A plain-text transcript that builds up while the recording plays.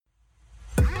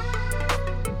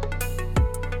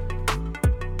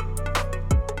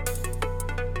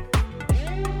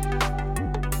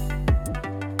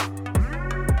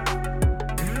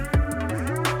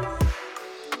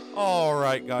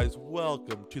right, guys,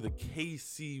 welcome to the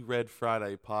KC Red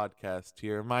Friday podcast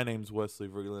here. My name's Wesley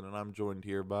Verglen, and I'm joined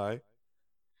here by...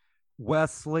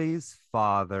 Wesley's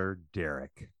father,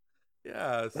 Derek.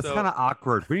 Yeah, That's so... kind of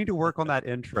awkward. We need to work on that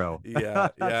intro. Yeah,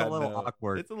 That's a yeah, little no.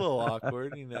 awkward. It's a little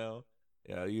awkward, you know.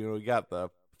 Yeah, we got the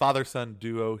father-son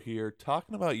duo here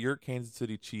talking about your Kansas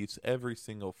City Chiefs every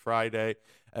single Friday.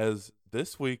 As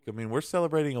this week, I mean, we're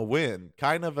celebrating a win.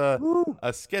 Kind of Woo.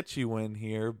 a sketchy win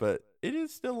here, but it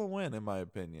is still a win, in my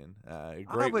opinion. A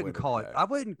great win, in fact. I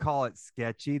wouldn't call it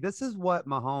sketchy. This is what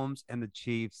Mahomes and the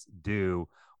Chiefs do.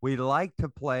 We like to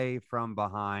play from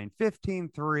behind.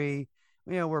 15-3.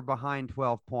 We're behind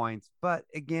 12 points. But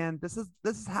again, this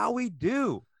is how we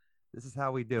do. This is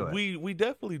how we do it. We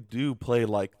definitely do play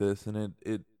like this, and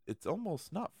it's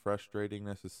almost not frustrating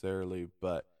necessarily,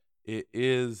 but it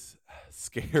is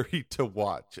scary to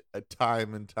watch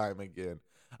time and time again.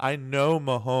 I know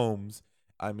Mahomes.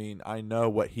 I mean, I know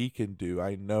what he can do.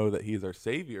 I know that he's our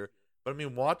savior. But I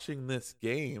mean, watching this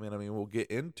game, and I mean, we'll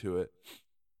get into it.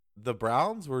 The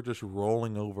Browns were just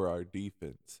rolling over our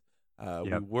defense.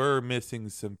 We were missing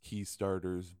some key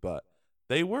starters, but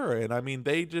they were. And I mean,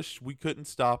 we couldn't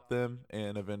stop them.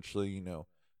 And eventually,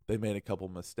 they made a couple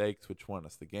mistakes, which won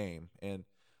us the game. And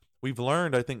we've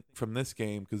learned, I think, from this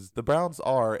game, because the Browns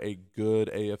are a good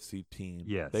AFC team.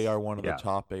 Yes. They are one of the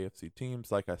top AFC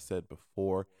teams, like I said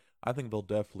before. I think they'll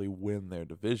definitely win their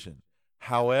division.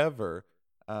 However,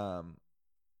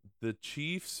 the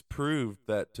Chiefs proved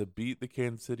that to beat the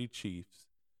Kansas City Chiefs,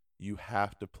 you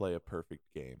have to play a perfect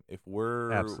game. If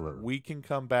we can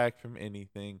come back from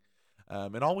anything,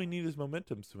 and all we need is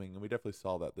momentum swing, and we definitely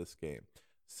saw that this game.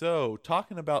 So,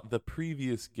 talking about the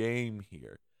previous game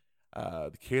here,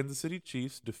 the Kansas City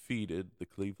Chiefs defeated the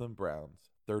Cleveland Browns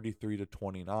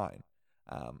 33-29.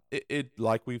 It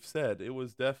like we've said, it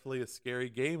was definitely a scary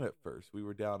game at first. We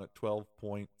were down at 12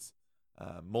 points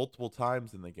multiple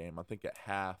times in the game. I think at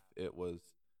half it was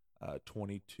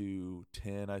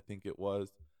 22-10. I think it was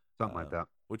something like that.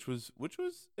 Which was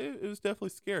it was definitely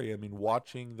scary. I mean,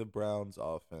 watching the Browns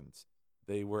offense,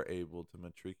 they were able to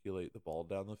matriculate the ball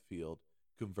down the field,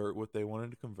 convert what they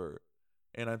wanted to convert,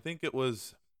 and I think it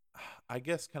was, I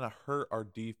guess, kind of hurt our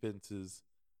defense's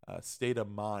state of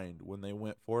mind when they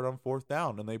went for it on fourth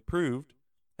down, and they proved,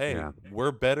 hey,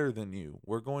 we're better than you.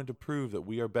 We're going to prove that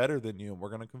we are better than you, and we're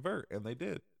going to convert, and they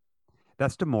did.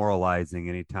 That's demoralizing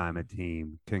anytime a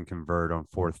team can convert on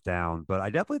fourth down, but I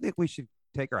definitely think we should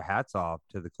take our hats off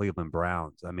to the Cleveland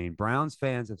Browns. I mean, Browns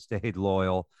fans have stayed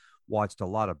loyal, watched a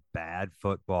lot of bad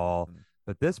football,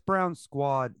 but this Browns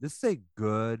squad, this is a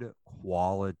good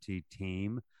quality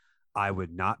team. I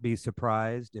would not be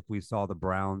surprised if we saw the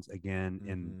Browns again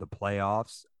in the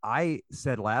playoffs. I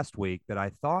said last week that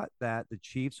I thought that the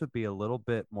Chiefs would be a little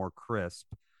bit more crisp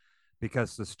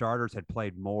because the starters had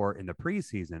played more in the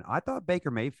preseason. I thought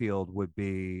Baker Mayfield would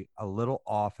be a little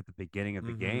off at the beginning of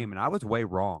the game, and I was way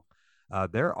wrong.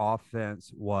 Their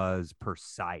offense was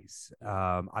precise.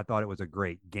 I thought it was a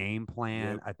great game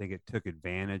plan. I think it took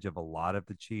advantage of a lot of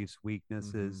the Chiefs'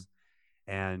 weaknesses.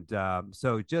 And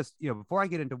so just, before I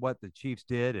get into what the Chiefs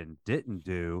did and didn't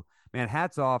do, man,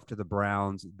 hats off to the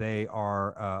Browns. They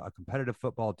are a competitive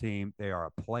football team. They are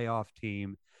a playoff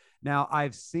team. Now,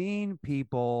 I've seen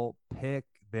people pick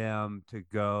them to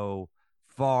go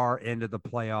far into the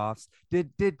playoffs.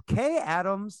 Did Kay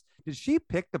Adams, did she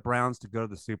pick the Browns to go to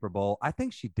the Super Bowl? I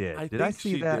think she did. I think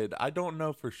she did. I don't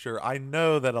know for sure. I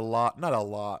know that not a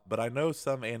lot, but I know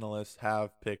some analysts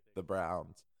have picked the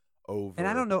Browns over. And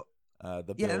I don't know.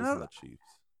 The Bills and the Chiefs.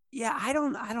 Yeah, I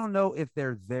don't know if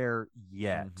they're there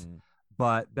yet,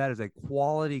 but that is a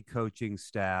quality coaching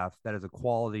staff. That is a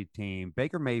quality team.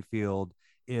 Baker Mayfield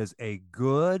is a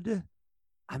good,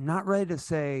 I'm not ready to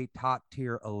say top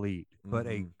tier elite, but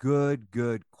a good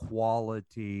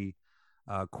quality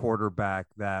quarterback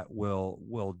that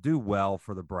will do well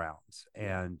for the Browns.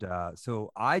 And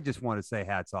so I just want to say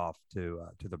hats off to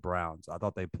the Browns. I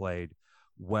thought they played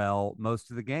well most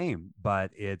of the game,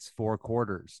 but it's 4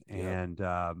 quarters. And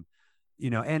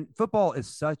and football is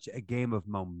such a game of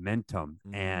momentum.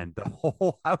 And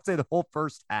I would say the whole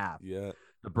first half, the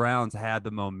Browns had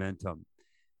the momentum,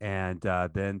 and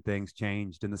then things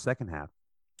changed in the second half.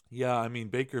 Yeah, I mean,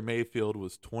 Baker Mayfield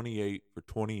was 21 for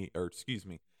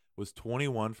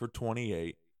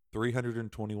 28,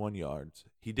 321 yards.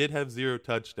 He did have 0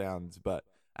 touchdowns, but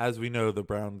as we know, the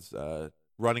Browns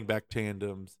running back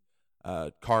tandems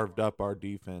carved up our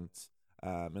defense,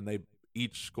 and they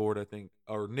each scored, I think,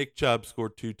 or Nick Chubb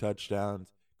scored 2 touchdowns,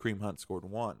 Kareem Hunt scored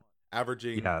 1,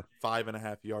 averaging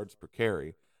 5.5 yards per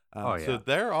carry. So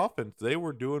their offense, they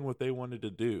were doing what they wanted to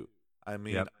do. I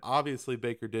mean, obviously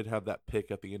Baker did have that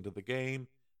pick at the end of the game,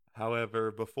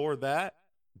 However, before that,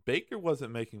 Baker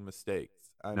wasn't making mistakes.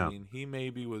 I No. mean, he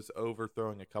maybe was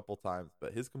overthrowing a couple times,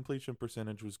 but his completion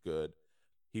percentage was good.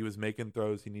 He was making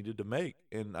throws he needed to make.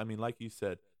 And I mean, like you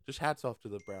said, just hats off to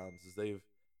the Browns as they've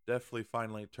definitely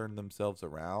finally turned themselves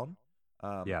around.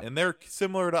 Yeah. And they're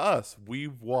similar to us.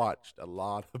 We've watched a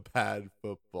lot of bad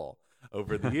football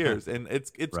over the years, and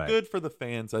it's Right. good for the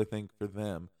fans. I think for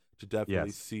them to definitely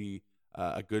Yes. see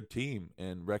a good team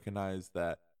and recognize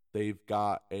that they've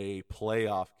got a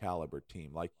playoff caliber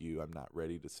team. Like you, I'm not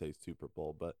ready to say Super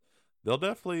Bowl, but they'll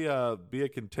definitely be a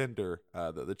contender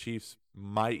that the Chiefs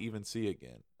might even see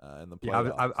again in the Yeah,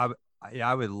 playoffs. yeah,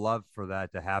 I would love for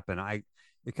that to happen.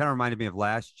 It kind of reminded me of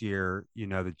last year.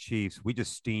 The Chiefs. We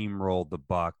just steamrolled the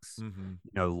Bucks.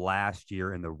 Mm-hmm. Last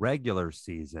year in the regular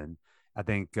season, I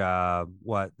think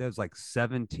what there was like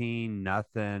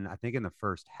 17-0. I think in the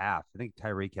first half, I think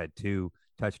Tyreek had 2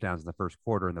 touchdowns in the first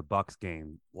quarter in the Bucks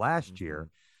game last Mm-hmm. year.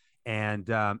 And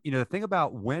the thing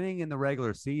about winning in the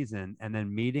regular season and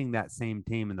then meeting that same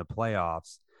team in the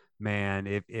playoffs, man,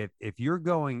 if you're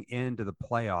going into the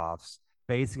playoffs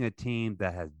facing a team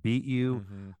that has beat you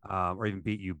Mm-hmm. or even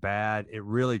beat you bad, it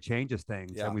really changes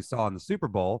things. Yeah. And we saw in the Super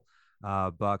Bowl,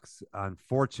 Bucks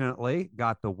unfortunately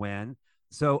got the win.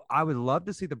 So I would love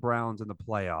to see the Browns in the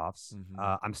playoffs. Mm-hmm.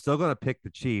 I'm still going to pick the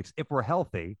Chiefs if we're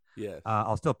healthy. Yes.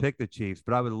 I'll still pick the Chiefs,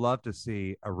 but I would love to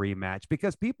see a rematch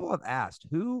because people have asked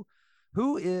who's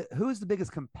the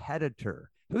biggest competitor,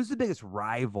 who's the biggest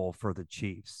rival for the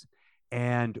Chiefs.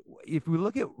 And if we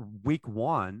look at week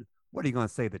 1, what are you going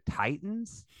to say? The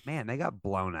Titans? Man, they got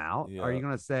blown out. Are Yeah. you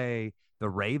going to say the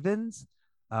Ravens?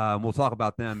 We'll talk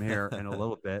about them here in a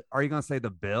little bit. Are you going to say the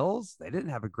Bills? They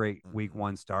didn't have a great week Mm-hmm.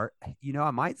 1 start.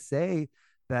 I might say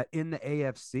that in the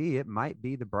AFC, it might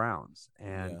be the Browns,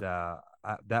 and Yeah.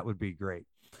 that would be great.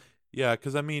 Yeah,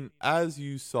 because I mean, as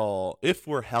you saw, if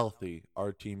we're healthy,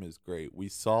 our team is great. We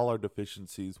saw our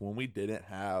deficiencies when we didn't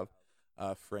have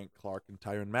Frank Clark and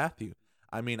Tyrann Mathieu.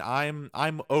 I mean,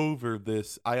 I'm over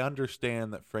this. I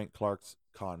understand that Frank Clark's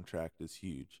contract is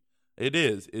huge. It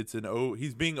is.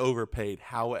 He's being overpaid.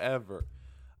 However,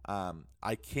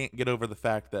 I can't get over the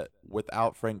fact that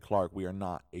without Frank Clark, we are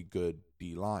not a good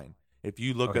D line. If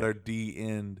you look at Okay. our D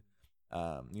end,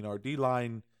 our D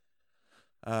line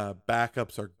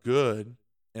backups are good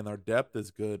and our depth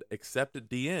is good, except at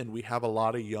the end. We have a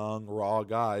lot of young, raw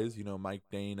guys. Mike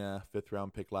Dana,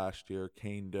 5th-round pick last year.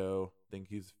 Kane Doe, I think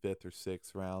he's 5th or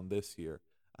 6th round this year.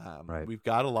 Right. We've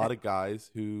got a lot of guys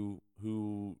who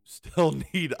still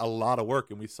need a lot of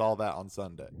work, and we saw that on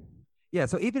Sunday. Yeah.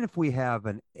 So even if we have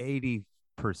an 80%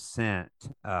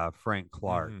 Frank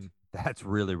Clark, Mm-hmm. that's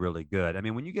really, really good. I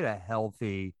mean, when you get a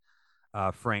healthy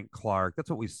Frank Clark, that's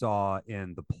what we saw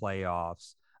in the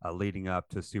playoffs leading up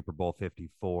to Super Bowl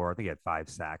 54. I think he had 5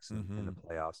 sacks in Mm-hmm. the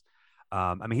playoffs.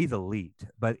 I mean, he's elite,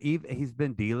 but he's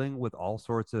been dealing with all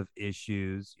sorts of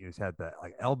issues. He's had the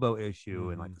elbow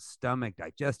issue and Mm-hmm. the stomach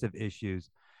digestive issues,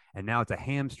 and now it's a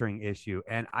hamstring issue.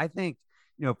 And I think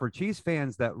for Chiefs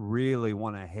fans that really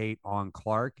want to hate on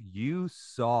Clark, you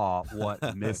saw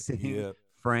what missing Yeah.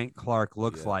 Frank Clark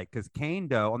looks Yeah. like because Kane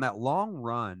Doe on that long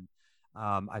run.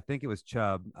 I think it was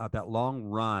Chubb, that long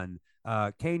run.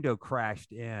 Kando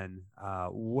crashed in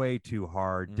way too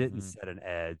hard, didn't Mm-hmm. set an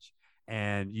edge,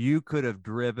 and you could have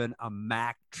driven a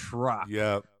Mack truck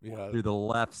Yep. Yeah. through the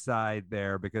left side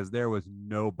there because there was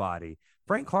nobody.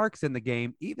 Frank Clark's in the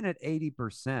game, even at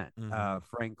 80%. Mm-hmm.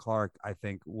 Frank Clark, I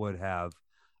think, would have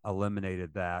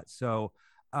eliminated that. So,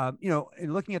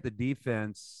 in looking at the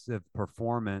defensive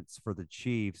performance for the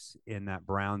Chiefs in that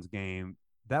Browns game,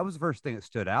 that was the first thing that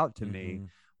stood out to me Mm-hmm.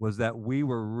 was that we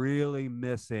were really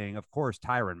missing, of course,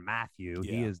 Tyrann Mathieu.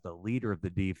 He Yeah. is the leader of the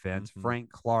defense. Mm-hmm.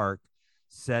 Frank Clark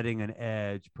setting an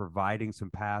edge, providing some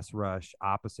pass rush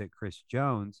opposite Chris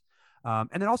Jones. And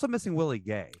then also missing Willie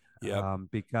Gay Yep.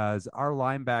 because our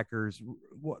linebackers,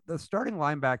 the starting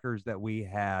linebackers that we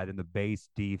had in the base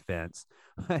defense,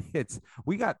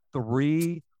 we got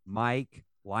 3 Mike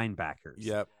linebackers.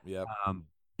 Yep. Yep.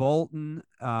 Bolton,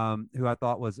 who I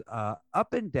thought was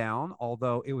up and down,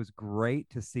 although it was great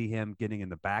to see him getting in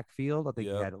the backfield. I think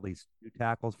he Yep. had at least 2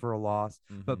 tackles for a loss.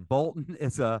 Mm-hmm. But Bolton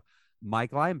is a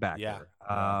Mike linebacker. Yeah.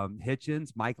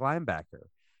 Hitchens, Mike linebacker.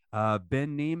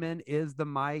 Ben Neiman is the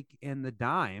Mike in the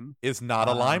dime. Is not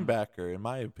a linebacker, in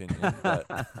my opinion.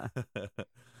 But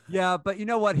yeah, but you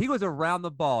know what? He was around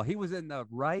the ball. He was in the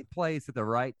right place at the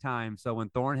right time. So when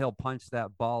Thornhill punched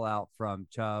that ball out from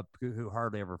Chubb, who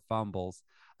hardly ever fumbles,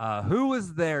 who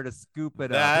was there to scoop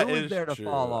it up? Who was there to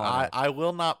fall on it? I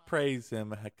will not praise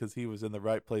him because he was in the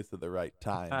right place at the right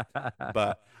time.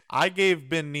 But I gave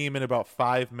Ben Neiman about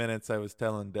 5 minutes. I was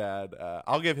telling Dad,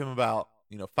 I'll give him about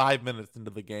 5 minutes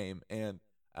into the game, and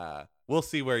we'll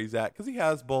see where he's at because he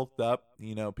has bulked up.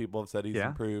 People have said he's Yeah,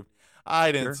 improved.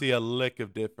 I didn't sure. see a lick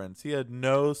of difference. He had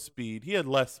no speed. He had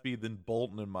less speed than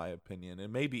Bolton, in my opinion,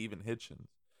 and maybe even Hitchens.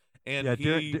 And Yeah,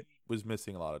 he was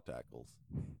missing a lot of tackles.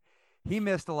 he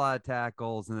missed a lot of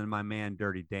tackles, and then my man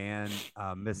Dirty Dan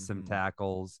missed some Mm-hmm.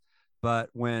 tackles. But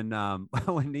when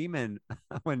when Neiman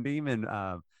when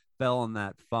Neiman fell on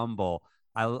that fumble,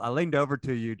 I leaned over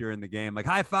to you during the game, like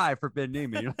high five for Ben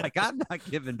Neiman. You're like, I'm not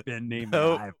giving Ben Neiman a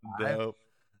Nope, high five. nope,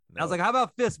 I was nope. like, how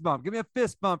about fist bump? Give me a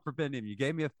fist bump for Ben Neiman. You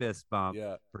gave me a fist bump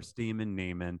Yeah. for Steeman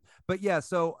Neiman. But yeah,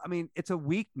 so I mean, it's a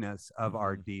weakness of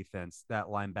our Mm-hmm. defense, that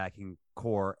linebacking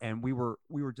core. And we were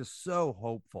just so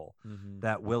hopeful Mm-hmm.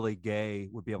 that Willie Gay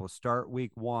would be able to start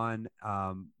week one.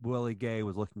 Willie Gay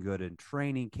was looking good in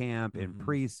training camp, in Mm-hmm.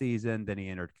 preseason. Then he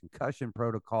entered concussion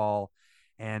protocol.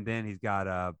 And then he's got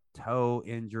a toe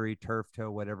injury, turf toe,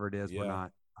 whatever it is. We're Yeah.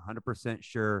 not 100%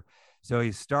 sure. So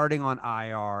he's starting on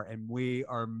IR, and we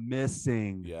are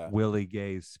missing Yeah. Willie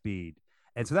Gay's speed.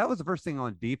 And so that was the first thing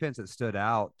on defense that stood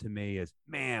out to me is,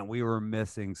 man, we were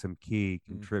missing some key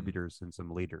Mm-hmm. contributors and some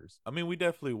leaders. I mean, we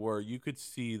definitely were. You could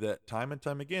see that time and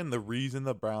time again. The reason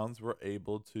the Browns were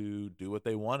able to do what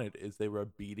they wanted is they were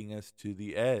beating us to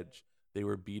the edge. They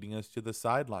were beating us to the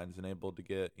sidelines and able to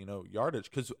get yardage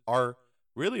because our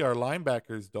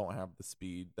linebackers don't have the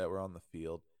speed that were on the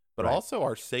field, but Right. also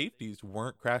our safeties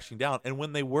weren't crashing down. And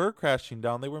when they were crashing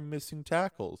down, they were missing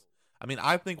tackles. I mean,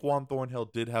 I think Juan Thornhill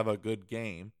did have a good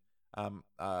game.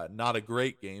 Not a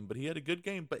great game, but he had a good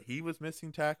game. But he was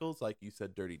missing tackles, like you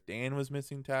said. Dirty Dan was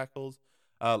missing tackles.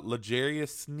 L'Jarius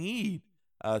Sneed,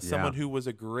 Yeah. someone who was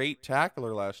a great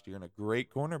tackler last year and a great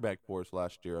cornerback for us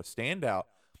last year, a standout.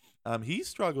 He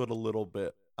struggled a little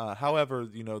bit. However,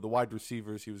 the wide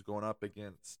receivers he was going up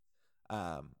against,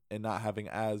 and not having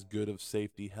as good of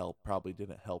safety help probably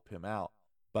didn't help him out.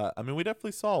 But I mean, we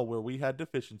definitely saw where we had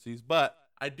deficiencies. But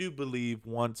I do believe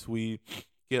once we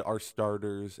get our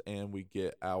starters and we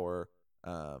get our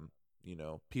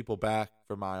people back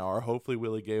from IR, hopefully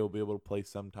Willie Gay will be able to play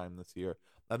sometime this year.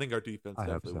 I think our defense I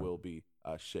hope definitely so. will be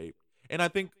shaped. And I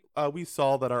think we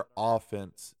saw that our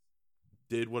offense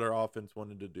did what our offense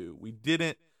wanted to do. We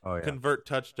didn't Oh, yeah. convert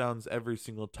touchdowns every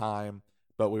single time,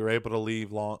 but we were able to leave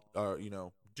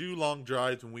do long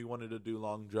drives when we wanted to do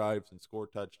long drives and score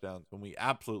touchdowns when we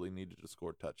absolutely needed to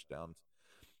score touchdowns.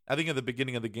 I think at the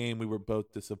beginning of the game, we were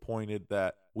both disappointed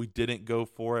that we didn't go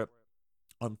for it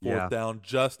on fourth Yeah. down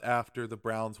just after the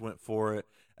Browns went for it,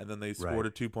 and then they Right. scored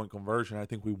a 2-point conversion. I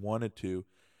think we wanted to.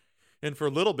 And for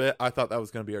a little bit, I thought that was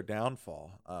going to be our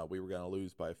downfall. We were going to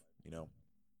lose by,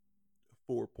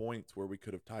 4 points where we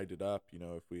could have tied it up,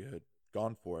 if we had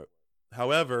gone for it.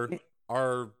 However,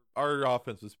 our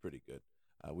offense was pretty good.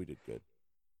 We did good.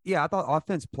 Yeah, I thought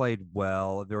offense played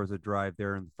well. There was a drive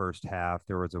there in the first half.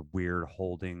 There was a weird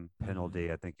holding Mm-hmm.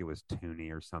 penalty. I think it was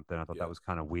Tooney or something. I thought that Yep. was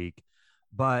kind of weak.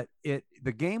 But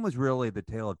the game was really the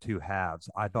tale of two halves.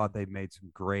 I Mm-hmm. thought they made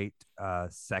some great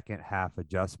second half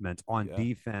adjustments on Yeah.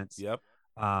 defense, Yep.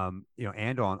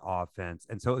 and on offense.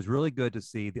 And so it was really good to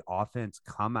see the offense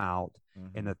come out in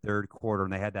Mm-hmm. the third quarter,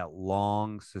 and they had that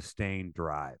long sustained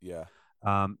drive. Yeah.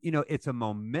 It's a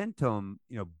momentum,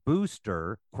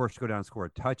 booster, of course, to go down and score a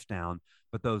touchdown,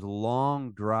 but those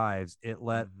long drives, it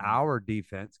let Mm-hmm. our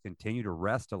defense continue to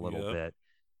rest a little Yep. bit.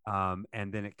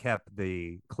 And then it kept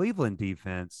the Cleveland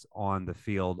defense on the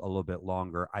field a little bit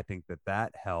longer. I think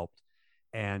that helped.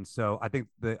 And so I think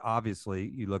that obviously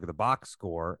you look at the box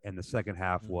score and the second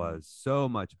half Mm-hmm. was so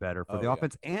much better for Oh the yeah.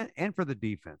 offense and for the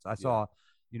defense. I Yeah. saw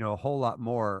a whole lot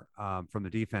more from the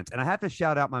defense. And I have to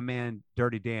shout out my man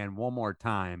Dirty Dan one more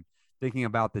time, thinking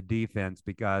about the defense,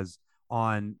 because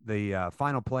on the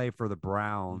final play for the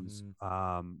Browns,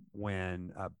 Mm-hmm.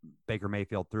 when Baker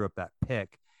Mayfield threw up that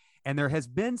pick, and there has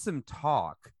been some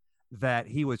talk that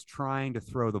he was trying to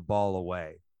throw the ball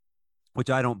away, which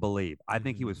I don't believe. I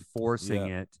think he Mm-hmm. was forcing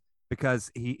Yeah. it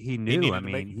because he He knew. I needed to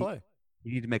make mean, a he play. he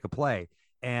needed to make a play.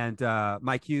 And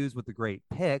Mike Hughes with the great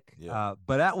pick, Yeah.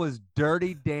 but that was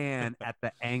Dirty Dan at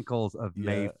the ankles of Yeah.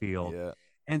 Mayfield. Yeah.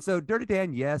 And so Dirty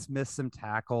Dan, yes, missed some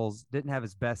tackles, didn't have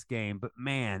his best game, but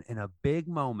man, in a big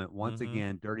moment, once Mm-hmm.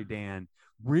 again, Dirty Dan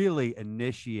really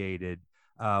initiated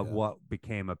Yeah. what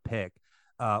became a pick.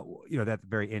 At the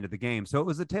very end of the game. So it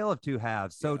was a tale of two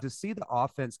halves. So Yeah. to see the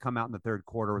offense come out in the third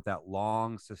quarter with that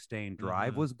long, sustained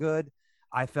drive Mm-hmm. was good.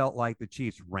 I felt like the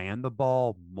Chiefs ran the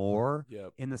ball more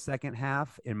Yep. in the second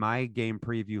half. In my game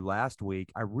preview last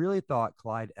week, I really thought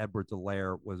Clyde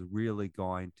Edwards-Helaire was really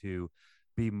going to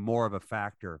be more of a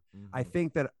factor. I Mm-hmm.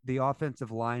 think that the offensive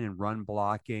line and run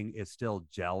blocking is still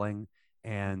gelling.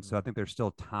 And so Mhm. I think there's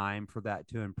still time for that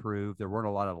to improve. There weren't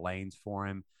a lot of lanes for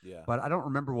him, Yeah. but I don't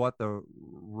remember what the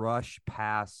rush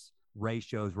pass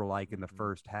ratios were like in the Mhm.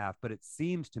 first half, but it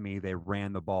seems to me they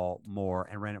ran the ball more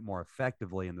and ran it more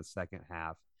effectively in the second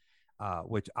half,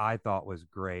 which I thought was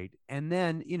great. And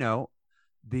then,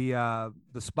 the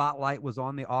spotlight was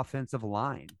on the offensive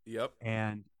line. Yep.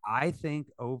 And I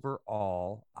think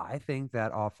overall, I think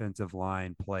that offensive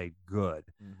line played good.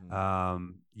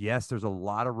 Mhm. Yes, there's a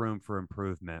lot of room for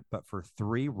improvement, but for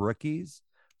three rookies,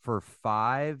 for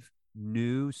five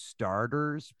new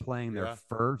starters playing their Yeah.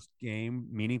 first game,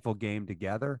 meaningful game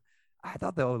together, I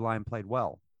thought the O line played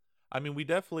well. I mean, we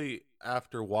definitely,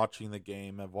 after watching the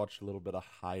game, have watched a little bit of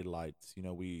highlights.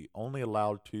 We only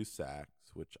allowed 2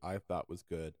 sacks, which I thought was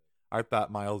good. I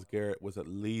thought Miles Garrett was at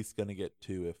least going to get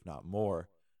 2, if not more.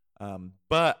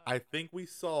 But I think we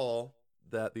saw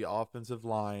that the offensive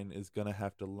line is going to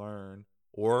have to learn,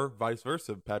 or vice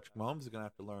versa. Patrick Mahomes is going to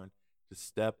have to learn to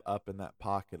step up in that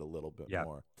pocket a little bit Yeah.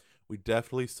 more. We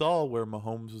definitely saw where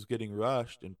Mahomes was getting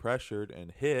rushed and pressured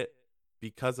and hit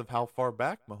because of how far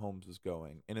back Mahomes was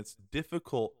going. And it's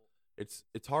difficult. It's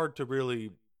hard to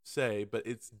really say, but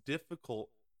it's difficult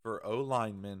for O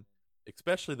linemen,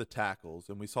 especially the tackles.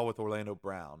 And we saw with Orlando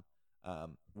Brown,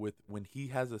 with when he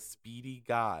has a speedy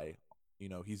guy,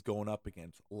 he's going up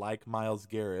against like Miles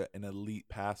Garrett, an elite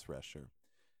pass rusher,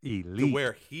 to Elite.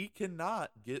 where he cannot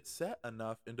get set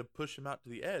enough and to push him out to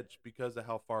the edge because of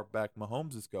how far back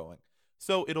Mahomes is going.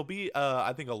 So it'll be,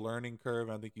 I think, a learning curve.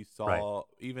 I think you Right. saw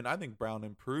even I think Brown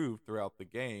improved throughout the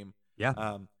game,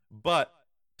 Yeah. but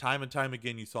time and time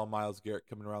again you saw Miles Garrett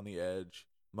coming around the edge.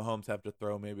 Mahomes have to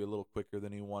throw maybe a little quicker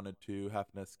than he wanted to,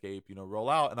 having to escape, roll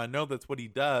out. And I know that's what he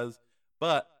does,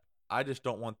 but I just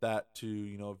don't want that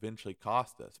to, eventually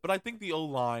cost us. But I think the O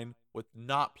line, with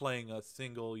not playing a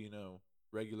single,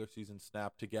 regular season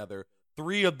snap together.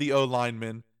 3 of the O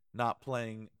linemen not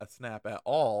playing a snap at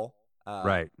all,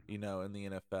 Right. in the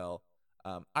NFL.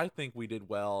 I think we did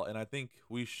well, and I think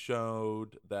we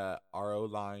showed that our O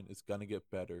line is going to get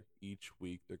better each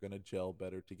week. They're going to gel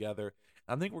better together.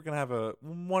 I think we're going to have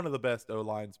one of the best O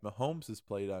lines Mahomes has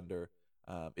played under,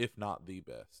 if not the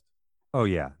best. Oh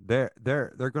yeah, they're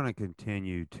going to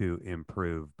continue to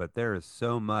improve, but there is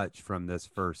so much from this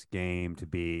first game to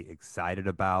be excited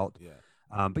about.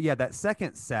 Yeah. But yeah, that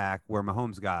second sack where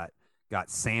Mahomes got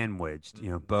sandwiched,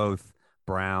 Mm-hmm. both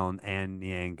Brown and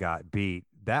Niang got beat.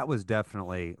 That was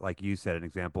definitely, like you said, an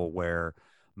example where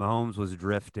Mahomes was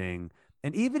drifting,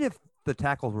 and even if the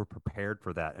tackles were prepared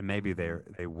for that, and maybe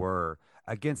Mm-hmm. they were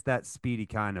against that speedy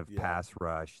kind of Yeah. pass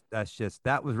rush,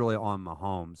 that was really on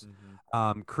Mahomes.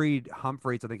 Mm-hmm. Creed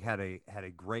Humphreys, I think, had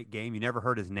a great game. You never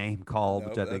heard his name called,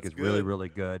 which No, I think that's is really, good. really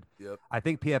good. Yep. I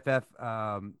think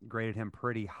PFF graded him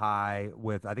pretty high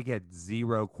with, I think he had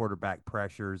 0 quarterback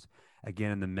pressures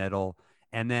again in the middle.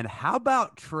 And then how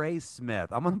about Trey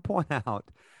Smith? I'm going to point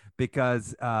out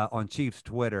because on Chiefs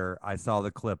Twitter, I saw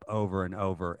the clip over and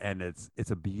over, and it's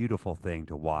a beautiful thing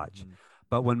to watch. Mm-hmm.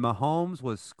 But when Mahomes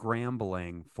was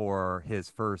scrambling for his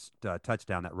first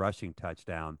touchdown, that rushing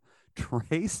touchdown,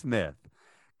 Trey Smith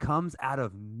comes out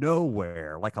of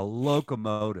nowhere like a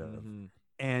locomotive Mm-hmm.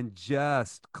 and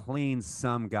just cleans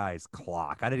some guy's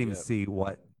clock. I didn't even Yep. see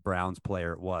what Browns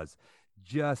player it was.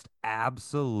 Just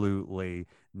absolutely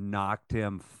knocked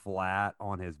him flat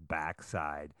on his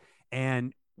backside.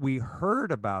 And we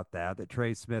heard about that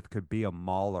Trey Smith could be a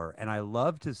mauler. And I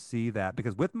love to see that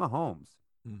because with Mahomes,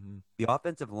 Mm-hmm. the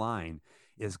offensive line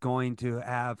is going to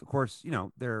have, of course,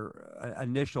 their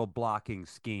initial blocking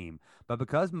scheme. But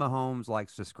because Mahomes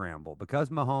likes to scramble, because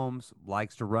Mahomes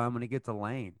likes to run when he gets a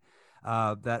lane,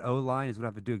 that O line is going to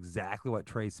have to do exactly what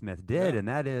Trey Smith did. Yeah. And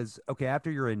that is, okay,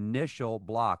 after your initial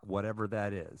block, whatever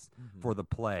that is Mm-hmm. for the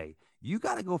play, you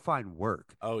got to go find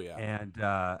work. Oh yeah.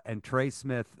 And Trey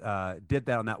Smith did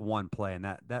that on that one play, and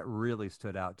that really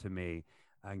stood out to me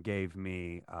and gave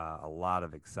me a lot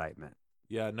of excitement.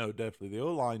 Yeah, no, definitely. The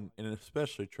O line, and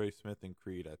especially Trey Smith and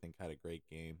Creed, I think had a great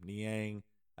game. Niang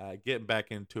getting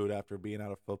back into it after being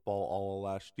out of football all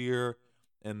last year.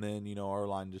 And then, our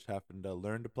line just happened to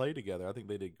learn to play together. I think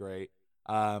they did great.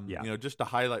 Yeah. Just to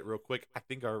highlight real quick, I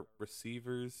think our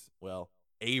receivers, well,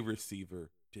 a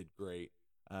receiver did great.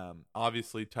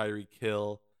 Obviously, Tyreek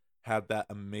Hill had that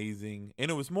amazing, and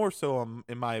it was more so,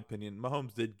 in my opinion,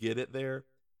 Mahomes did get it there.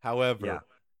 Yeah. However,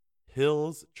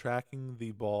 Hill's tracking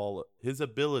the ball, his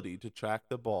ability to track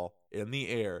the ball in the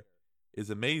air is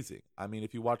amazing. I mean,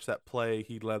 if you watch that play,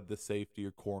 he led the safety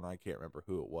or corner. I can't remember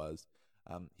who it was.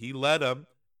 He led him,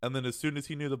 and then as soon as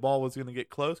he knew the ball was going to get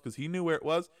close, because he knew where it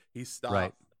was, he Right.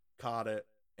 stopped, caught it,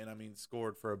 and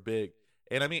scored for a big.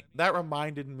 And that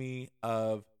reminded me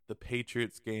of the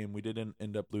Patriots game, we didn't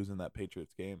end up losing that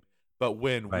Patriots game, but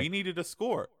when we Right. needed to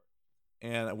score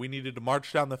and we needed to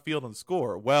march down the field and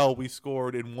score, well, we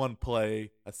scored in one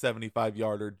play, a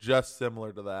 75-yarder, just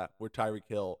similar to that, where Tyreek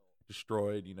Hill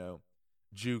destroyed,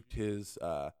 juked his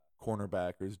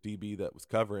cornerback or his DB that was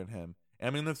covering him. I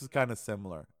mean, this is kind of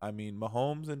similar. I mean,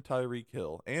 Mahomes and Tyreek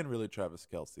Hill, and really Travis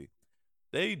Kelce,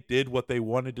 they did what they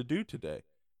wanted to do today.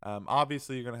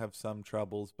 Obviously, you're going to have some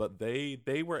troubles, but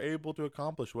they were able to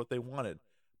accomplish what they wanted.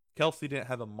 Kelsey didn't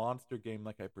have a monster game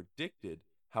like I predicted.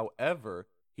 However,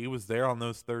 he was there on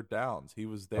those third downs. He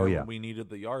was Oh there yeah. when we needed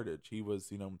the yardage. He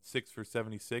was, 6 for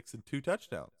 76 and 2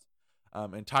 touchdowns.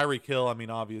 And Tyreek Hill, I mean,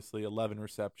 obviously 11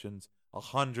 receptions,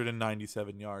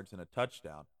 197 yards and a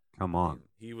touchdown. Come I on. mean,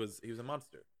 he was a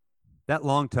monster. That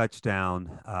long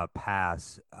touchdown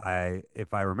pass,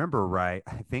 if I remember right,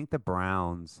 I think the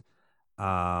Browns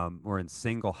were in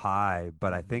single high,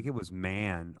 but I think Mhm. it was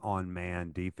man on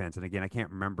man defense. And again, I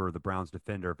can't remember the Browns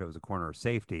defender if it was a corner or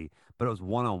safety, but it was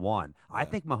one on one. I Yeah.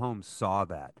 think Mahomes saw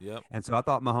that. Yep. And so I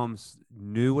thought Mahomes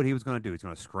knew what he was going to do. He's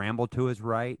going to scramble to his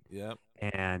right Yep.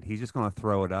 and he's just going to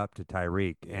throw it up to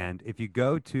Tyreek. Yep. And if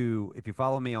you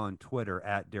follow me on Twitter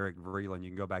at Derek Vreeland, you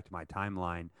can go back to my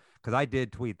timeline because I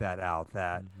did tweet that out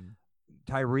that Mhm.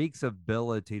 Tyreek's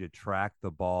ability to track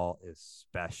the ball is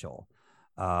special.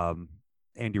 Um,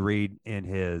 Andy Reid, in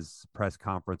his press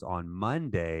conference on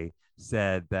Monday,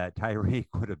 said that Tyreek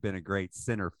would have been a great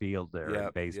center fielder in Yep.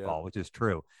 Yep. baseball, which is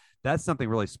true. That's something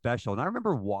really special. And I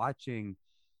remember watching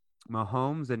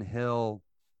Mahomes and Hill.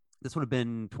 This would have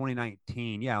been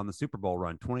 2019. Yeah, on the Super Bowl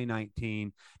run,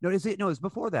 2019. No, is it? No, it was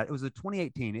before that. It was the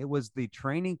 2018. It was the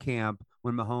training camp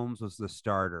when Mahomes was the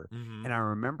starter. Mhm. And I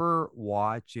remember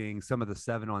watching some of the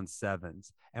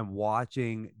 7-on-7s and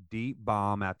watching deep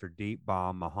bomb after deep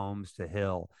bomb, Mahomes to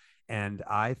Hill. And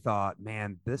I thought,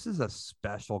 man, this is a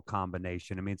special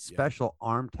combination. I mean, it's Yeah. special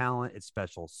arm talent, it's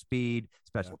special speed, Yeah.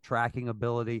 special tracking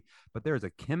ability, but there's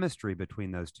a chemistry between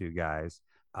those two guys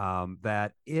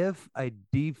that if a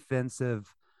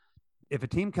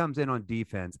team comes in on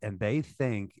defense and they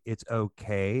think it's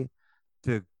okay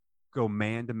to go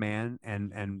man to man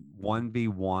and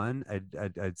 1v1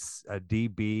 a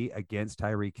DB against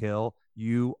Tyreek Hill,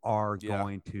 you are Yeah.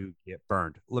 going to get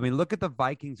burned. Let me look at the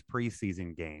Vikings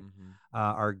preseason game. Mhm.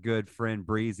 Our good friend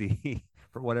Breezy,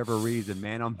 for whatever reason,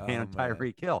 man on man Oh on man.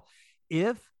 Tyreek Hill.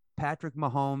 If Patrick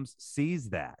Mahomes sees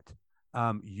that,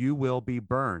 you will be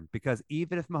burned because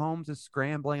even if Mahomes is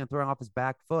scrambling and throwing off his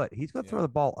back foot, he's going to throw Yeah. the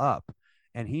ball up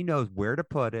and he knows where to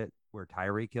put it, where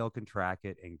Tyreek Hill can track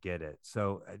it and get it.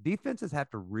 So defenses have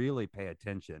to really pay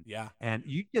attention. Yeah. And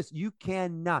you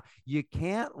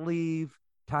can't leave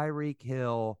Tyreek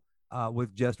Hill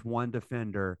with just one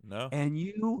defender. No. And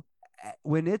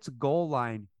when it's goal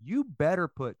line, you better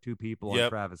put two people on Yep.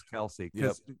 Travis Kelce Yep.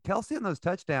 because Kelce on those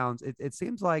touchdowns, it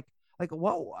seems like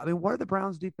what I mean, what are the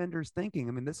Browns defenders thinking?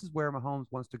 I mean, this is where Mahomes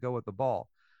wants to go with the ball.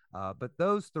 But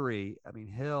those three, I mean,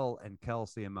 Hill and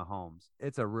Kelsey and Mahomes,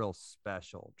 it's a real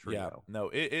special Yeah. trio. No,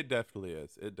 it definitely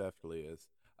is. It definitely is.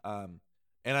 Um,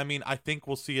 and I mean, I think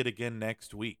we'll see it again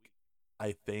next week.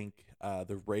 I think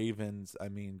the Ravens, I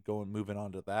mean, moving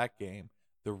on to that game,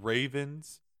 the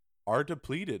Ravens are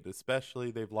depleted, especially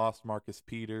they've lost Marcus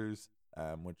Peters,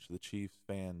 which the Chiefs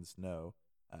fans know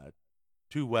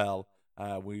too well.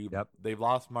 Yep. They've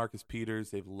lost Marcus Peters.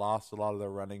 They've lost a lot of their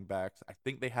running backs. I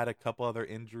think they had a couple other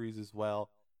injuries as well.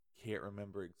 Can't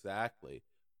remember exactly,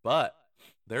 but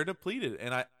they're depleted,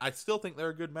 and I still think they're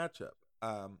a good matchup.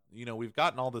 We've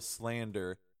gotten all the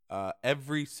slander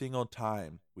every single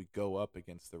time we go up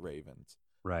against the Ravens.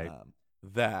 Right.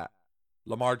 That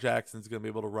Lamar Jackson's going to be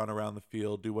able to run around the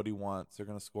field, do what he wants. They're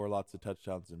going to score lots of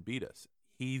touchdowns and beat us.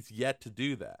 He's yet to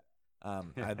do that.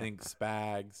 I think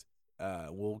Spags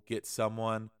will get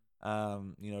someone,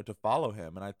 to follow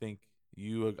him, and I think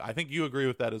you agree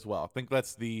with that as well. I think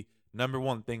that's the number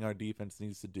one thing our defense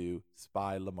needs to do: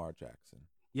 spy Lamar Jackson.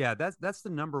 Yeah, that's the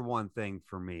number one thing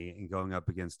for me in going up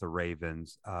against the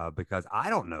Ravens because I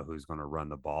don't know who's going to run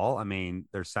the ball. I mean,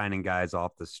 they're signing guys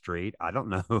off the street. I don't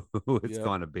know who it's Yep.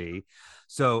 going to be.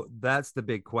 So that's the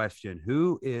big question.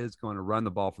 Who is going to run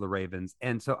the ball for the Ravens?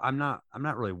 And so I'm not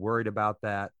really worried about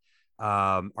that.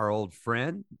 Our old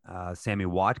friend, Sammy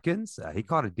Watkins, he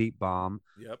caught a deep bomb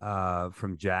Yep.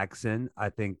 from Jackson. I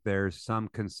think there's some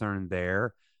concern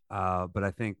there. But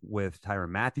I think with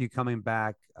Tyrann Mathieu coming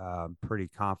back, pretty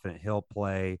confident he'll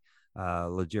play.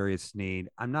 L'Jarius Sneed,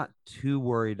 I'm not too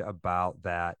worried about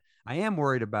that. I am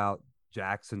worried about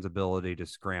Jackson's ability to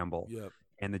scramble. Yep.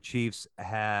 And the Chiefs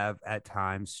have at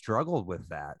times struggled with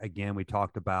that. Again, we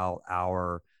talked about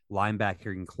our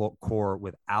linebacking core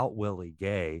without Willie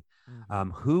Gay. Mm-hmm.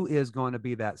 Who is going to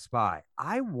be that spy?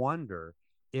 I wonder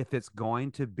if it's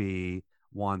going to be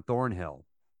Juan Thornhill.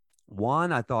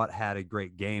 One, I thought had a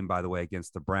great game, by the way,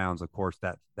 against the Browns. Of course,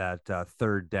 that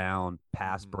third down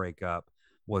pass Mm-hmm. breakup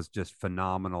was just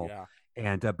phenomenal. Yeah.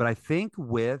 And but I think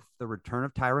with the return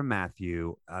of Tyrann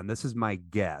Mathieu, this is my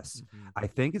guess. Mm-hmm. I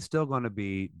think it's still going to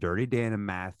be Dirty Dan and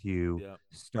Mathieu Yeah.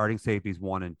 starting safeties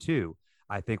 1 and 2.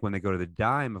 I think when they go to the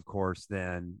dime, of course,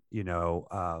 then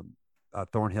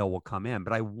Thornhill will come in.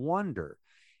 But I wonder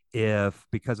if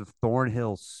because of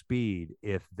Thornhill's speed,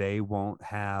 if they won't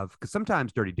have because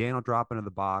sometimes Dirty Dan will drop into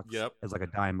the box Yep. as like a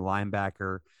dime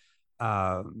linebacker.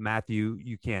 Mathieu,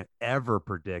 you can't ever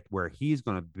predict where he's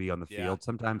going to be on the Yeah. field.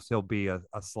 Sometimes he'll be a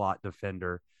slot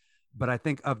defender. But I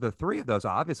think of the three of those,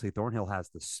 obviously Thornhill has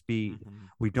the speed. Mm-hmm.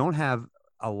 We don't have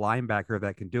a linebacker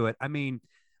that can do it. I mean,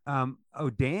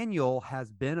 O'Daniel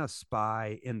has been a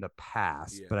spy in the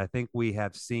past, Yeah. but I think we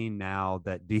have seen now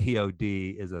that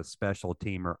DOD is a special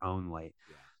teamer only.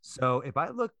 Yeah. So if I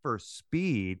look for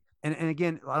speed, and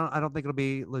again, I don't think it'll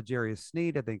be L'Jarius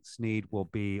Sneed. I think Sneed will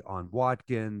be on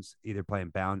Watkins, either playing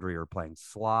boundary or playing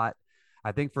slot.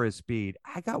 I think for his speed,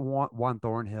 I got Juan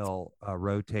Thornhill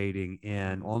rotating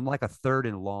in on like a 3rd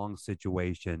and long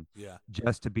situation, Yeah.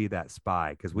 just to be that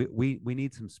spy because we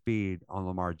need some speed on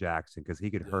Lamar Jackson because he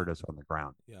could hurt us on the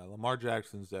ground. Yeah. Lamar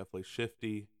Jackson's definitely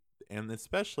shifty, and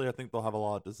especially I think they'll have a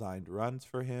lot of designed runs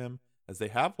for him as they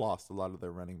have lost a lot of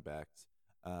their running backs.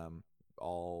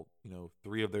 All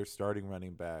 3 of their starting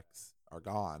running backs are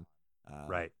gone.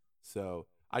 Right. So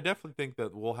I definitely think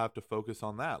that we'll have to focus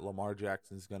on that. Lamar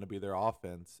Jackson's going to be their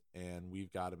offense, and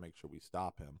we've got to make sure we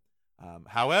stop him.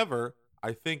 However,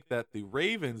 I think that the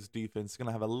Ravens defense is going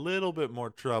to have a little bit more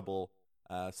trouble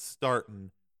stopping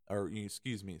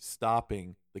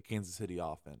the Kansas City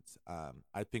offense.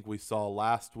 I think we saw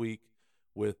last week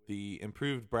with the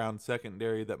improved Brown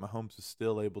secondary that Mahomes was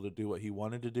still able to do what he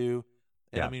wanted to do.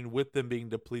 And Yeah. I mean, with them being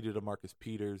depleted of Marcus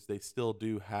Peters, they still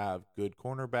do have good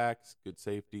cornerbacks, good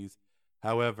safeties.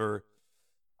 However,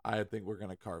 I think we're going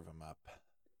to carve them up.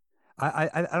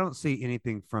 I don't see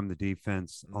anything from the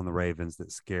defense on the Ravens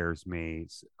that scares me.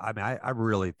 I mean, I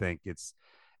really think it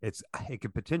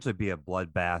could potentially be a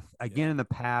bloodbath. Again, Yeah. in the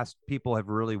past, people have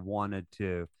really wanted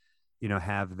to,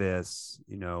 have this,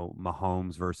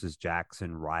 Mahomes versus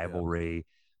Jackson rivalry,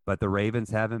 but the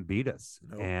Ravens haven't beat us.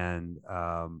 Nope. And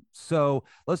so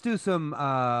let's do some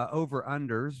over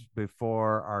unders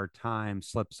before our time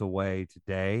slips away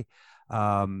today.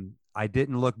 I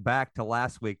didn't look back to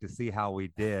last week to see how we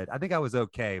did. I think I was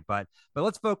okay, but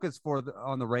let's focus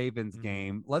on the Ravens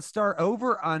game. Let's start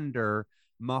over under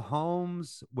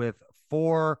Mahomes with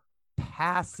 4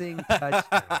 passing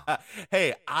touchdowns.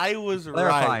 Hey, I was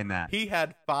Clarifying right. that. He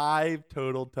had 5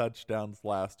 total touchdowns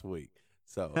last week.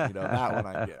 So, that one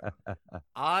I get.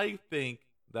 I think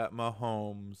that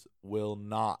Mahomes will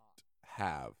not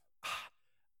have.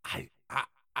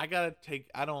 I gotta take.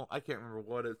 I can't remember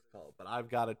what it's called, but I've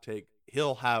got to take.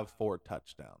 He'll have 4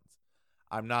 touchdowns.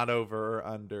 I'm not over or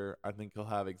under. I think he'll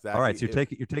have exactly. All right, so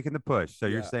you're taking the push. So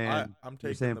you're saying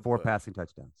you're saying 4 push. Passing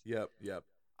touchdowns. Yep.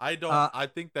 I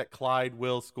think that Clyde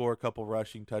will score a couple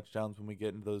rushing touchdowns when we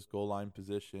get into those goal line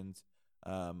positions,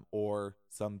 or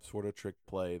some sort of trick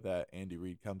play that Andy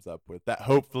Reid comes up with that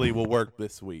hopefully will work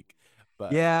this week.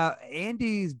 But yeah,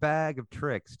 Andy's bag of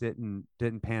tricks didn't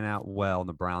pan out well in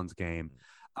the Browns game.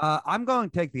 I'm going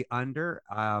to take the under.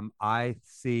 I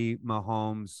see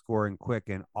Mahomes scoring quick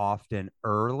and often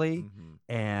early,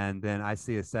 and then I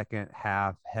see a second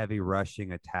half heavy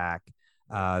rushing attack.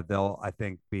 There'll, I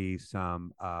think, be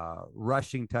some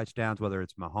rushing touchdowns, whether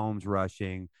it's Mahomes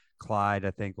rushing, Clyde,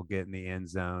 I think, will get in the end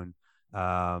zone.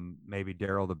 Maybe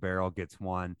Daryl the Barrel gets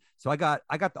one. So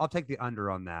I'll take the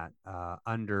under on that,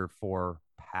 under 4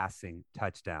 passing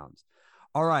touchdowns.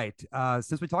 All right.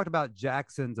 Since we talked about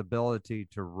Jackson's ability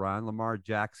to run, Lamar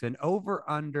Jackson over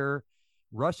under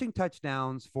rushing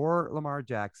touchdowns for Lamar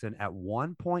Jackson at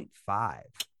 1.5.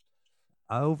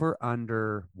 Over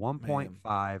under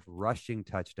 1.5 rushing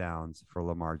touchdowns for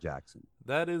Lamar Jackson.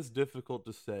 That is difficult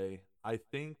to say. I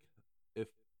think if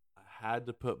I had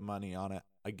to put money on it,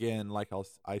 again, like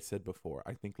I said before,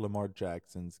 I think Lamar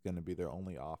Jackson's going to be their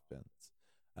only offense.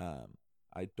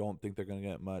 I don't think they're going to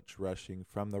get much rushing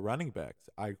from the running backs.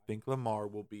 I think Lamar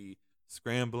will be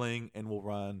scrambling and will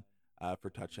run for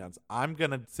touchdowns. I'm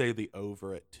going to say the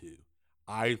over at 2.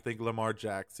 I think Lamar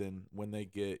Jackson, when they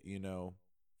get,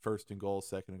 1st and goal,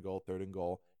 2nd and goal, 3rd and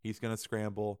goal, he's going to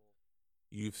scramble.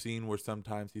 You've seen where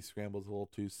sometimes he scrambles a little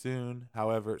too soon.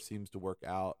 However, it seems to work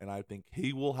out, and I think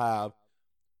he will have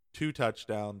 2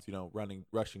 touchdowns,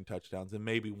 rushing touchdowns, and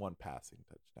maybe 1 passing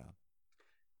touchdown.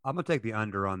 I'm going to take the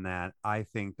under on that. I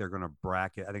think they're going to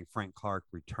bracket. I think Frank Clark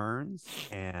returns,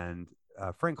 and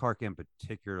Frank Clark in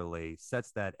particularly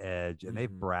sets that edge, and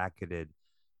they've bracketed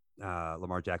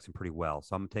Lamar Jackson pretty well.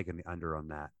 So I'm taking the under on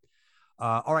that.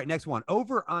 All right, next one.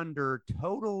 Over under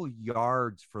total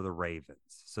yards for the Ravens.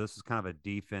 So this is kind of a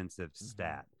defensive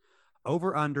stat.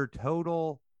 Over under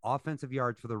total offensive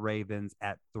yards for the Ravens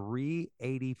at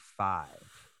 385.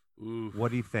 Oof.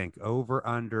 What do you think? Over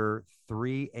under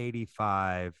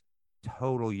 385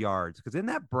 total yards. Because in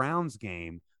that Browns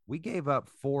game, we gave up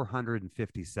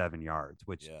 457 yards,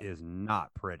 which is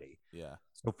not pretty. Yeah.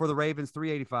 So for the Ravens,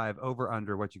 385 over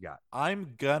under. What you got?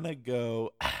 I'm gonna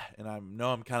go, and I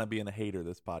know I'm kind of being a hater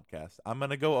this podcast. I'm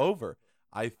gonna go over.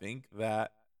 I think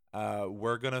that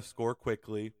we're gonna score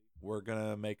quickly. We're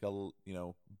gonna make a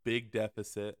big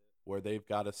deficit where they've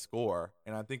got to score,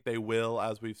 and I think they will.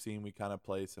 As we've seen, we kind of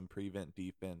play some prevent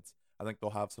defense. I think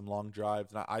they'll have some long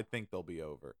drives, and I think they'll be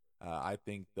over. I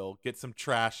think they'll get some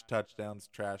trash touchdowns,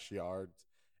 trash yards,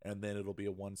 and then it'll be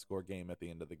a 1-score game at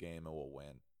the end of the game, and we'll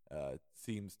win. It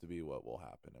seems to be what will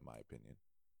happen, in my opinion.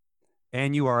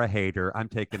 And you are a hater. I'm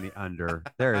taking the under.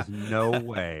 There is no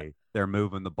way they're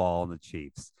moving the ball on the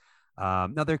Chiefs.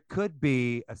 Now, there could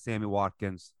be a Sammy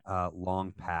Watkins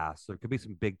long pass. There could be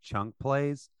some big chunk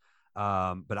plays.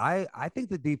 But I think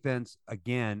the defense,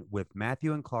 again, with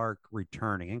Matthew and Clark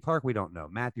returning, and Clark we don't know.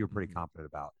 Matthew we're pretty confident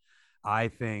about. I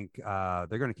think they're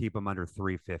going to keep them under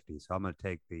 350. So I'm going to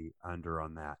take the under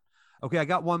on that. Okay, I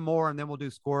got one more, and then we'll do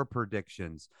score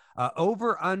predictions.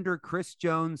 Over under Chris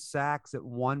Jones sacks at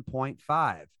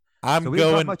 1.5. I'm so we going.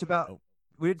 Didn't talk much about,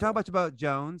 we didn't talk much about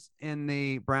Jones in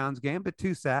the Browns game, but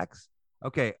 2 sacks.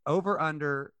 Okay, over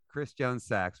under Chris Jones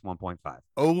sacks 1.5.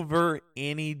 Over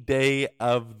any day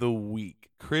of the week.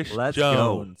 Let's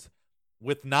Jones,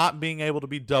 with not being able to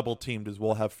be double teamed, as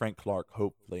we'll have Frank Clark,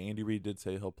 hopefully. Andy Reid did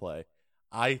say he'll play.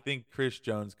 I think Chris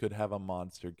Jones could have a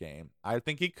monster game. I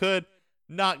think he could.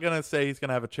 Not going to say he's going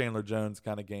to have a Chandler Jones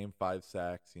kind of game, 5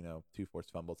 sacks, 2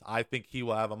 forced fumbles. I think he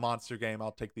will have a monster game.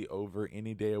 I'll take the over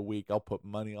any day a week. I'll put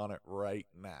money on it right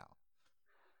now.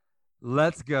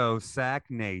 Let's go, Sack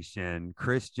Nation.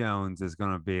 Chris Jones is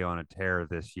going to be on a tear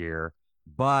this year,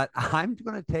 but I'm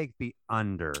going to take the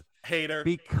under. Hater.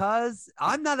 Because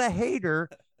I'm not a hater,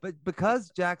 but because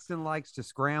Jackson likes to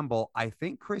scramble, I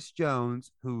think Chris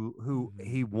Jones, who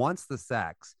he wants the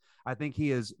sacks, I think he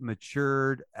has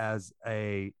matured as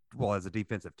a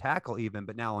defensive tackle even,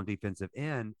 but now on defensive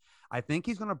end. I think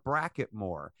he's going to bracket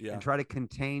more and try to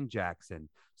contain Jackson.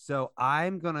 So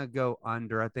I'm going to go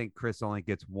under. I think Chris only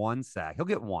gets 1 sack. He'll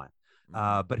get 1,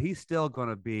 but he's still going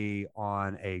to be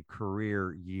on a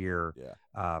career year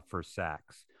for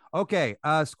sacks. Okay,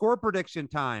 score prediction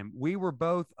time. We were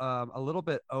both a little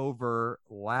bit over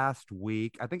last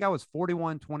week. I think I was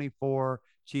 41-24,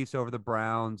 Chiefs over the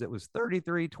Browns. It was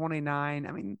 33-29. I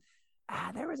mean,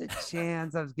 there was a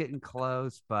chance I was getting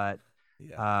close, but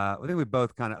I think we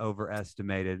both kind of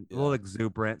overestimated, a little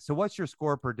exuberant. So what's your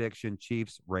score prediction,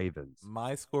 Chiefs, Ravens?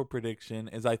 My score prediction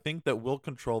is I think that we'll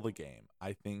control the game.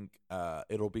 I think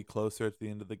it'll be closer at the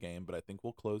end of the game, but I think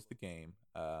we'll close the game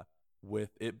with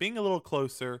it being a little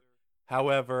closer.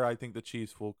 However, I think the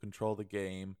Chiefs will control the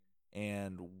game,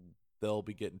 and they'll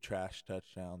be getting trash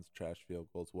touchdowns, trash field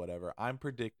goals, whatever. I'm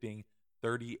predicting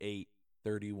 38-31,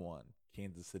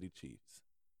 Kansas City Chiefs.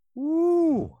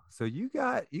 Ooh, so you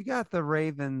got the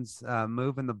Ravens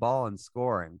moving the ball and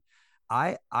scoring.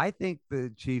 I think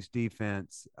the Chiefs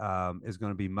defense is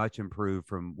going to be much improved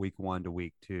from week 1 to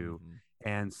week 2.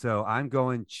 And so I'm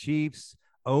going Chiefs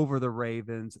over the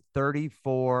Ravens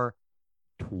 34-20.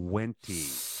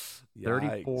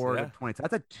 34-20. So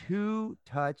that's a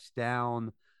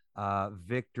 2-touchdown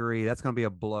victory. That's going to be a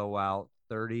blowout.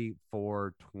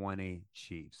 34-20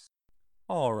 Chiefs.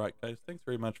 All right, guys. Thanks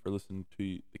very much for listening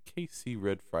to the KC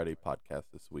Red Friday podcast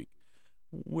this week.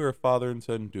 We're a father and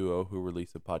son duo who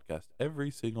release a podcast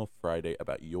every single Friday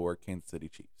about your Kansas City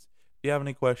Chiefs. If you have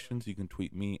any questions, you can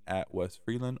tweet me at Wes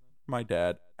Freeland or my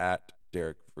dad at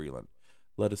Derek Freeland.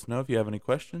 Let us know if you have any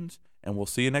questions, and we'll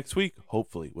see you next week,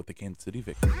 hopefully with the Kansas City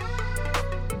victory.